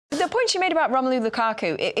that point you made about Romleu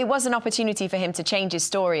Lukaku, it was an opportunity for him to change his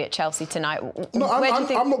story at Chelsea tonight. No, I'm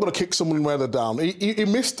not going to kick someone where they're down. He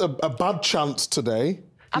missed a bad chance today.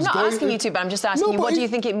 I'm not asking you to, but I'm just asking you, what do you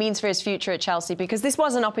think it means for his future at Chelsea? Because this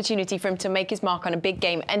was an opportunity for him to make his mark on a big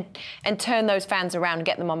game and turn those fans around and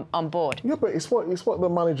get them on board. Yeah, but it's what the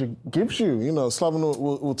manager gives you. You know, Slaven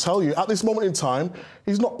will tell you. At this moment in time,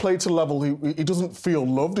 he's not played to the level. He doesn't feel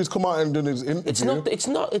loved. He's come out and done his interview.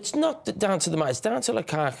 It's not down to the man. It's down to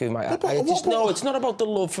Lukaku, mate. It's not about the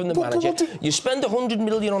love from the manager. You spend 100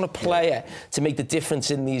 million on a player to make the difference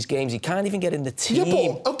in these games. He can't even get in the team.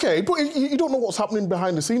 Yeah, but you don't know what's happening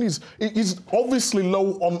behind the scenes. He's obviously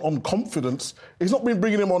low on confidence. He's not been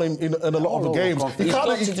bringing him on in a lot of the games. He's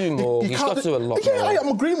got to do more. He's got to do a lot more. Yeah, I'm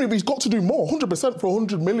agreeing with him. He's got to do more, 100% for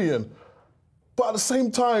 100 million. But at the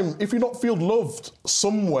same time, if you're not feel loved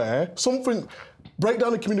somewhere,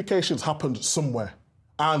 breakdown in communications happened somewhere.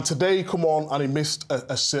 And today he come on and he missed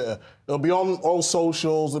a sitter. It'll be on all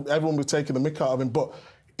socials, everyone will be taking the mick out of him, but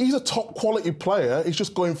he's a top quality player. He's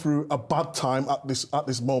just going through a bad time at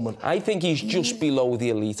this moment. I think he's just below the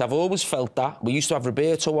elite. I've always felt that. We used to have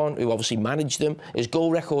Roberto on, who obviously managed them. His goal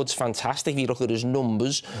record's fantastic if you look at his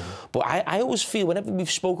numbers. But I always feel whenever we've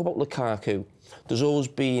spoke about Lukaku, there's always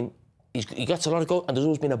been he gets a lot of goals, and there's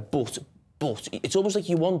always been a but. It's almost like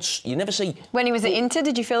you never say. When he was at Inter,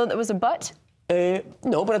 did you feel that there was a but?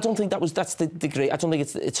 No, but I don't think that's the great. I don't think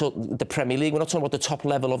it's the Premier League. We're not talking about the top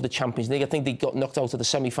level of the Champions League. I think they got knocked out of the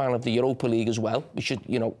semi-final of the Europa League as well. We should,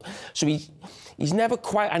 you know. So he's never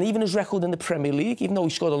quite, and even his record in the Premier League, even though he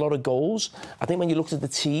scored a lot of goals, I think when you looked at the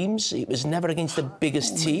teams, it was never against the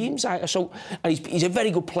biggest teams. And he's a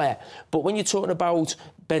very good player. But when you're talking about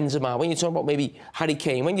Benzema, when you're talking about maybe Harry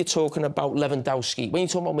Kane, when you're talking about Lewandowski, when you're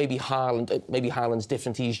talking about maybe Haaland's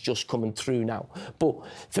different, he's just coming through now. But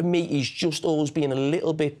for me, he's just always been a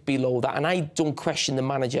little bit below that, and I don't question the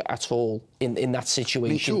manager at all in that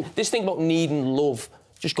situation. Me too. This thing about needing love,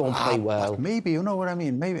 just go and play well. Maybe, you know what I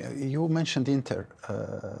mean? Maybe you mentioned Inter.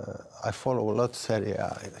 I follow a lot Serie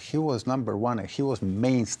A. He was number one. He was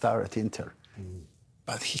main star at Inter.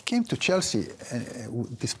 But he came to Chelsea,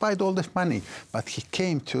 despite all this money, but he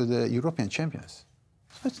came to the European champions.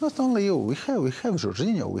 So it's not only you. We have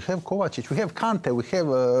Jorginho, we have Kovacic, we have Kante, we have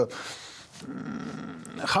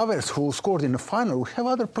Havertz, who scored in the final. We have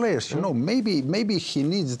other players, you know. Maybe he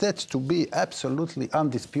needs that to be absolutely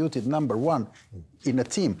undisputed number one in a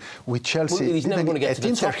team. With Chelsea, well, he's never going to get to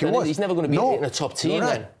the top. He's never going to be in a top team.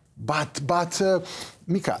 Right. Then. But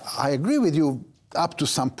Mika, I agree with you up to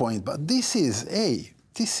some point. But this is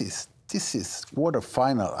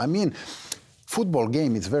quarter-final. I mean, football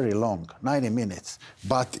game is very long, 90 minutes.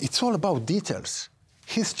 But it's all about details.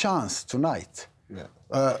 His chance tonight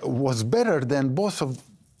was better than both of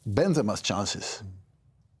Benzema's chances.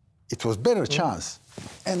 It was better chance,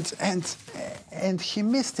 and he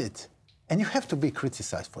missed it. And you have to be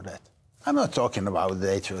criticized for that. I'm not talking about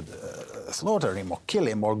they should slaughter him or kill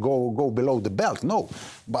him or go below the belt. No.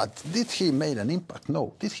 But did he make an impact?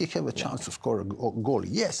 No. Did he have a chance to score a goal?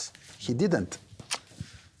 Yes. He didn't.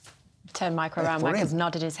 Turn Micah around. Micah's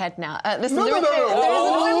nodded his head now. Listen, No. There's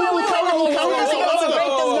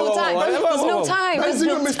no time.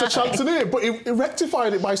 Benzema missed a chance in it, but he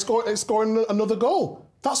rectified it by scoring another goal.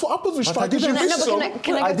 That's what happens with strikers.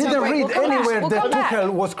 I didn't read anywhere that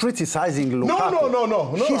Tuchel was criticizing Lukaku.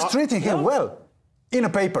 No. He's treating him well in the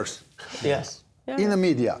papers. Yes. In the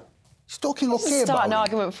media. He's talking okay about it. Start an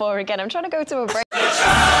argument for again. I'm trying to go to a break.